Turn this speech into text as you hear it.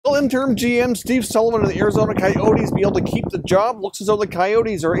Will interim GM Steve Sullivan of the Arizona Coyotes be able to keep the job? Looks as though the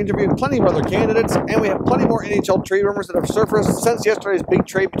Coyotes are interviewing plenty of other candidates, and we have plenty more NHL trade rumors that have surfaced since yesterday's big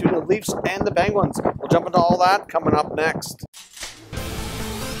trade between the Leafs and the Penguins. We'll jump into all that coming up next.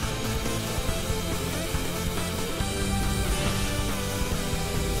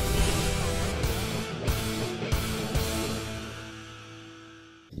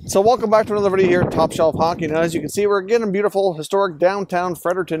 So welcome back to another video here at Top Shelf Hockey. Now, as you can see, we're again in beautiful, historic downtown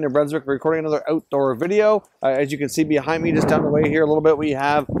Fredericton, New Brunswick, recording another outdoor video. As you can see behind me, just down the way here a little bit, we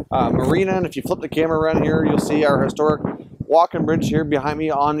have marina, and if you flip the camera around here, you'll see our historic walking bridge here behind me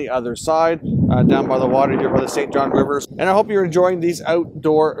on the other side, down by the water here by the St. John Rivers. And I hope you're enjoying these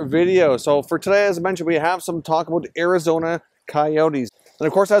outdoor videos. So for today, as I mentioned, we have some talk about Arizona Coyotes. And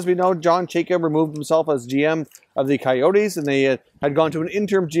of course, as we know, John Jacob removed himself as GM of the Coyotes, and they had gone to an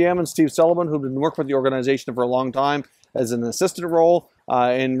interim GM and Steve Sullivan, who'd been working with the organization for a long time as an assistant role.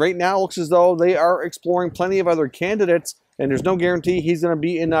 And right now, it looks as though they are exploring plenty of other candidates, and there's no guarantee he's going to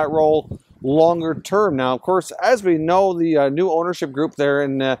be in that role longer term. Now, of course, as we know, the new ownership group there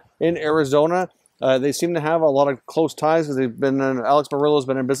in Arizona, they seem to have a lot of close ties because they've been Alex Murillo's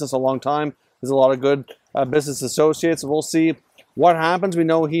been in business a long time. There's a lot of good business associates. We'll see what happens. We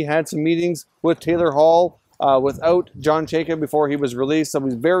know he had some meetings with Taylor Hall without John Jacob before he was released, so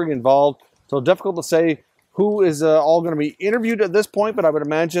he's very involved. So difficult to say who is all going to be interviewed at this point, but I would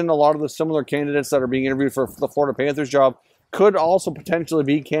imagine a lot of the similar candidates that are being interviewed for the Florida Panthers job could also potentially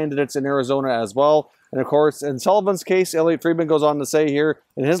be candidates in Arizona as well. And of course, in Sullivan's case, Elliot Friedman goes on to say here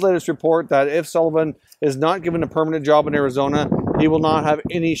in his latest report that if Sullivan is not given a permanent job in Arizona, he will not have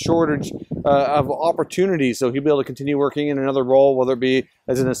any shortage of opportunities. So he'll be able to continue working in another role, whether it be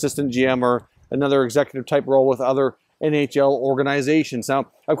as an assistant GM or another executive type role with other NHL organizations. Now,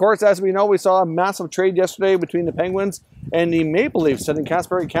 of course, as we know, we saw a massive trade yesterday between the Penguins and the Maple Leafs, sending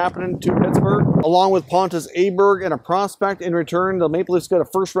Kasperi Kapanen to Pittsburgh, along with Pontus Aberg and a prospect. In return, the Maple Leafs get a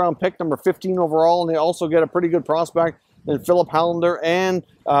first-round pick, number 15 overall, and they also get a pretty good prospect in Philip Hallander and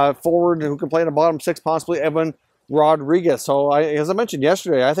forward who can play in the bottom six, possibly Evan Rodriguez. So, as I mentioned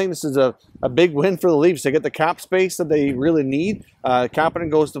yesterday, I think this is a big win for the Leafs. They get the cap space that they really need.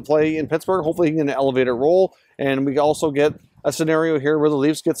 Kapanen goes to play in Pittsburgh. Hopefully he can get an elevated role. And we also get a scenario here where the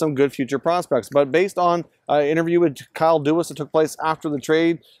Leafs get some good future prospects. But based on an interview with Kyle Dubas that took place after the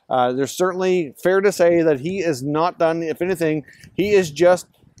trade, there's certainly fair to say that he is not done. If anything, he is just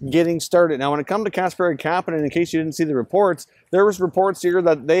getting started. Now, when it comes to Kasperi Kapanen, in case you didn't see the reports, there was reports here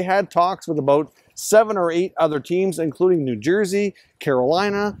that they had talks with about 7 or 8 other teams, including New Jersey,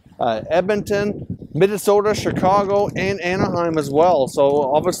 Carolina, Edmonton, Minnesota, Chicago, and Anaheim as well.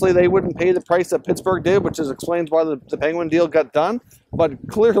 So obviously they wouldn't pay the price that Pittsburgh did, which explains why the Penguin deal got done. But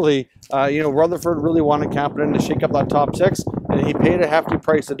clearly, Rutherford really wanted Kapanen to shake up that top six, and he paid a hefty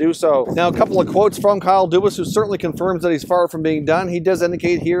price to do so. Now, a couple of quotes from Kyle Dubas, who certainly confirms that he's far from being done. He does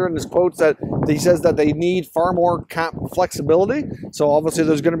indicate here in his quotes that he says that they need far more cap flexibility. So obviously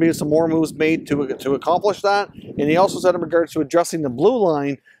there's going to be some more moves made to accomplish that. And he also said in regards to addressing the blue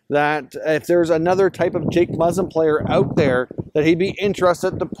line that if there's another type of Jake Muzzin player out there, that he'd be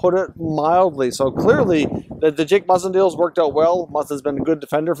interested, to put it mildly. So clearly, the Jake Muzzin deal's worked out well. Muzzin's been a good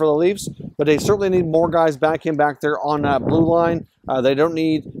defender for the Leafs, but they certainly need more guys back there on that blue line. They don't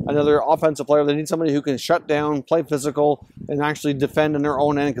need another offensive player. They need somebody who can shut down, play physical, and actually defend in their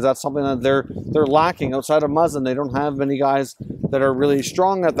own end, because that's something that they're lacking. Outside of Muzzin, they don't have many guys that are really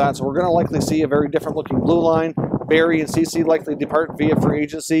strong at that. So we're going to likely see a very different looking blue line. Barry and CC likely depart via free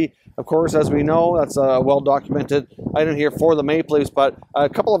agency. Of course, as we know, that's a well-documented item here for the Maple Leafs, but a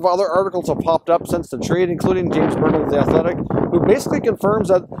couple of other articles have popped up since the trade, including James Myrtle of The Athletic, who basically confirms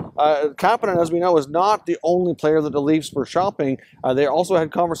that Kapanen, as we know, is not the only player that the Leafs were shopping. They also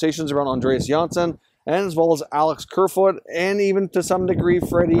had conversations around Andreas Janssen, and as well as Alex Kerfoot, and even to some degree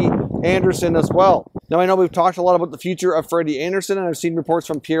Freddie Anderson as well. Now, I know we've talked a lot about the future of Freddie Anderson, and I've seen reports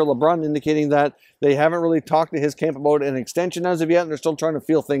from Pierre LeBrun indicating that they haven't really talked to his camp about an extension as of yet, and they're still trying to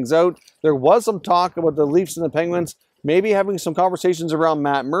feel things out. There was some talk about the Leafs and the Penguins maybe having some conversations around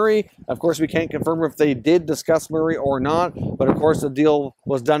Matt Murray. Of course, we can't confirm if they did discuss Murray or not, but of course the deal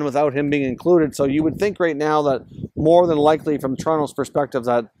was done without him being included. So you would think right now that more than likely from Toronto's perspective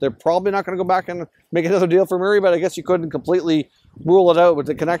that they're probably not going to go back and make another deal for Murray, but I guess you couldn't completely rule it out with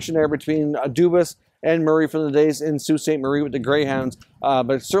the connection there between Dubas and Murray from the days in Sault Ste. Marie with the Greyhounds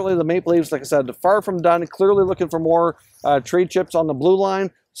But certainly the Maple Leafs, like I said, far from done. Clearly looking for more trade chips on the blue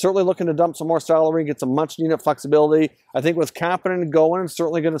line. Certainly looking to dump some more salary, get some much-needed flexibility. I think with Kapanen going, it's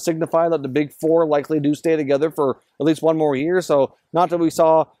certainly going to signify that the big four likely do stay together for at least one more year. So not that we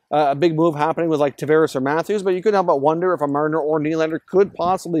saw a big move happening with like Tavares or Matthews, but you couldn't help but wonder if a Marner or Nylander could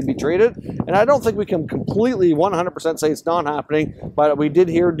possibly be traded. And I don't think we can completely 100% say it's not happening, but we did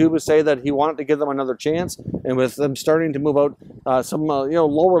hear Dubas say that he wanted to give them another chance. And with them starting to move out some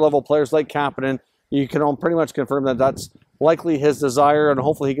lower-level players like Kapanen, you can pretty much confirm that that's likely his desire, and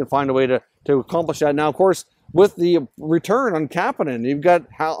hopefully he can find a way to accomplish that. Now, of course, with the return on Kapanen, you've got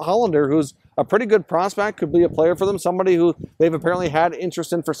Hollander, who's a pretty good prospect, could be a player for them, somebody who they've apparently had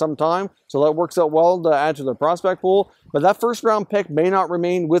interest in for some time, so that works out well to add to their prospect pool. But that first-round pick may not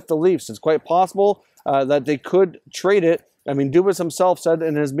remain with the Leafs. It's quite possible that they could trade it. I mean, Dubas himself said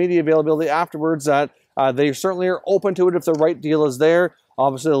in his media availability afterwards that they certainly are open to it if the right deal is there.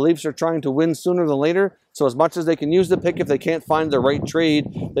 Obviously, the Leafs are trying to win sooner than later, so as much as they can use the pick, if they can't find the right trade,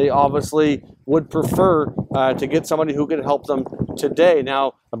 they obviously would prefer to get somebody who could help them today.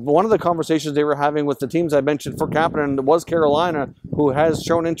 Now, one of the conversations they were having with the teams I mentioned for Kapanen was Carolina, who has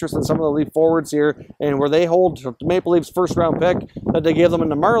shown interest in some of the Leaf forwards here, and where they hold the Maple Leafs' first-round pick that they gave them in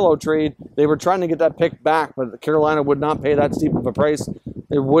the Marleau trade, they were trying to get that pick back, but Carolina would not pay that steep of a price.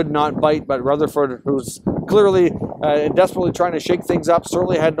 They would not bite, but Rutherford, who's clearly desperately trying to shake things up,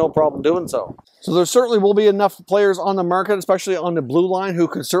 certainly had no problem doing so. So there certainly will be enough players on the market, especially on the blue line, who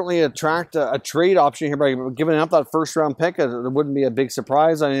could certainly attract a trade option here by giving up that first-round pick. It wouldn't be a big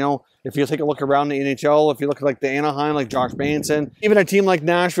surprise. I know if you take a look around the NHL, if you look at like the Anaheim, like Josh Manson, even a team like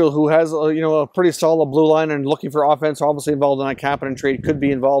Nashville, who has a pretty solid blue line and looking for offense, obviously involved in that Kapanen trade, could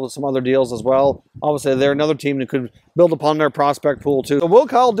be involved with some other deals as well. Obviously, they're another team that could build upon their prospect pool too. So will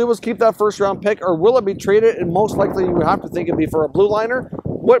Kyle Dubas keep that first-round pick, or will it be traded? And most likely, you would have to think it'd be for a blue liner.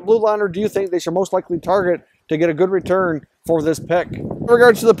 What blue liner do you think they should most likely target to get a good return for this pick? In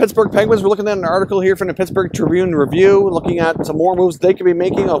regards to the Pittsburgh Penguins, we're looking at an article here from the Pittsburgh Tribune Review, looking at some more moves they could be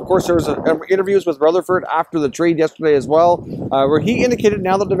making. Of course, there's interviews with Rutherford after the trade yesterday as well, where he indicated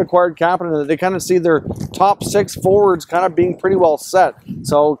now that they've acquired Kapanen that they kind of see their top 6 forwards kind of being pretty well set.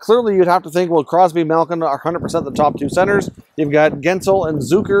 So clearly you'd have to think, well, Crosby, Malkin are 100% the top 2 centers. You've got Gensel and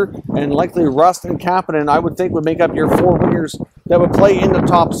Zucker, and likely Rust and Kapanen, I would think, would make up your 4 wingers that would play in the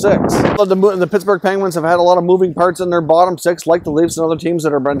top 6. The Pittsburgh Penguins have had a lot of moving parts in their bottom 6, like the Leafs and other teams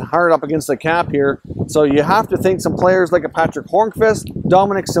that have been hard up against the cap here. So you have to think some players like a Patrick Hornqvist,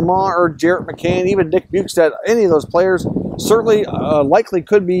 Dominic Simon, or Jarrett McCann, even Nick Bukestad, any of those players certainly likely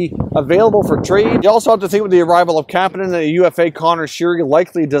could be available for trade. You also have to think with the arrival of Kapanen, the UFA Connor Sheary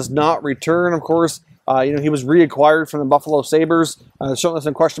likely does not return, of course. He was reacquired from the Buffalo Sabres. Certainly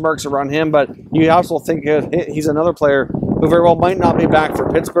some question marks around him, but you also think he's another player who very well might not be back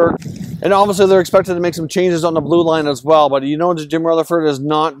for Pittsburgh. And obviously they're expected to make some changes on the blue line as well, but Jim Rutherford is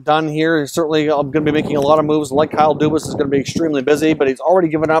not done here. He's certainly going to be making a lot of moves. Like Kyle Dubas is going to be extremely busy, but he's already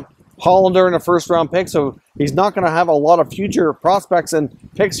given up Hollander in a first-round pick, so he's not going to have a lot of future prospects and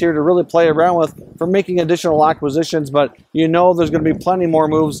picks here to really play around with for making additional acquisitions, but there's going to be plenty more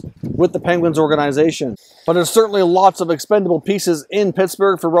moves with the Penguins organization. But there's certainly lots of expendable pieces in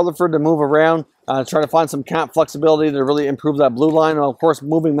Pittsburgh for Rutherford to move around, try to find some cap flexibility to really improve that blue line. And of course,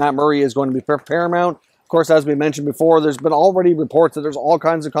 moving Matt Murray is going to be paramount. Of course, as we mentioned before, there's been already reports that there's all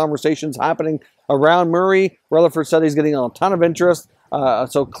kinds of conversations happening around Murray. Rutherford said he's getting a ton of interest.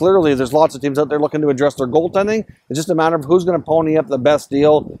 So clearly there's lots of teams out there looking to address their goaltending. It's just a matter of who's going to pony up the best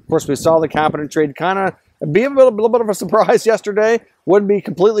deal. Of course, we saw the Kapanen trade kind of be a little bit of a surprise yesterday. Wouldn't be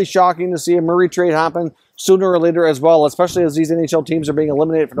completely shocking to see a Murray trade happen sooner or later as well, especially as these NHL teams are being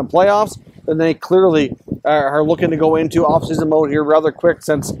eliminated from the playoffs. Then they clearly are looking to go into offseason mode here rather quick,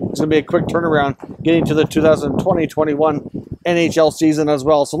 since it's going to be a quick turnaround getting to the 2020-21 NHL season as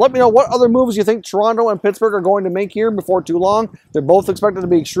well. So let me know what other moves you think Toronto and Pittsburgh are going to make here before too long. They're both expected to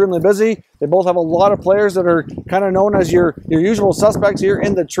be extremely busy. They both have a lot of players that are kind of known as your usual suspects here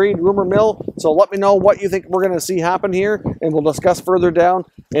in the trade rumor mill. So let me know what you think we're going to see happen here, and we'll discuss further down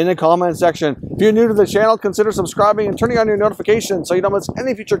in the comment section. If you're new to the channel, consider subscribing and turning on your notifications so you don't miss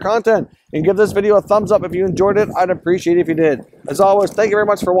any future content. And give this video a thumbs up if you enjoyed it. I'd appreciate it if you did. As always, thank you very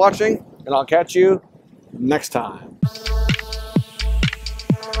much for watching, and I'll catch you next time.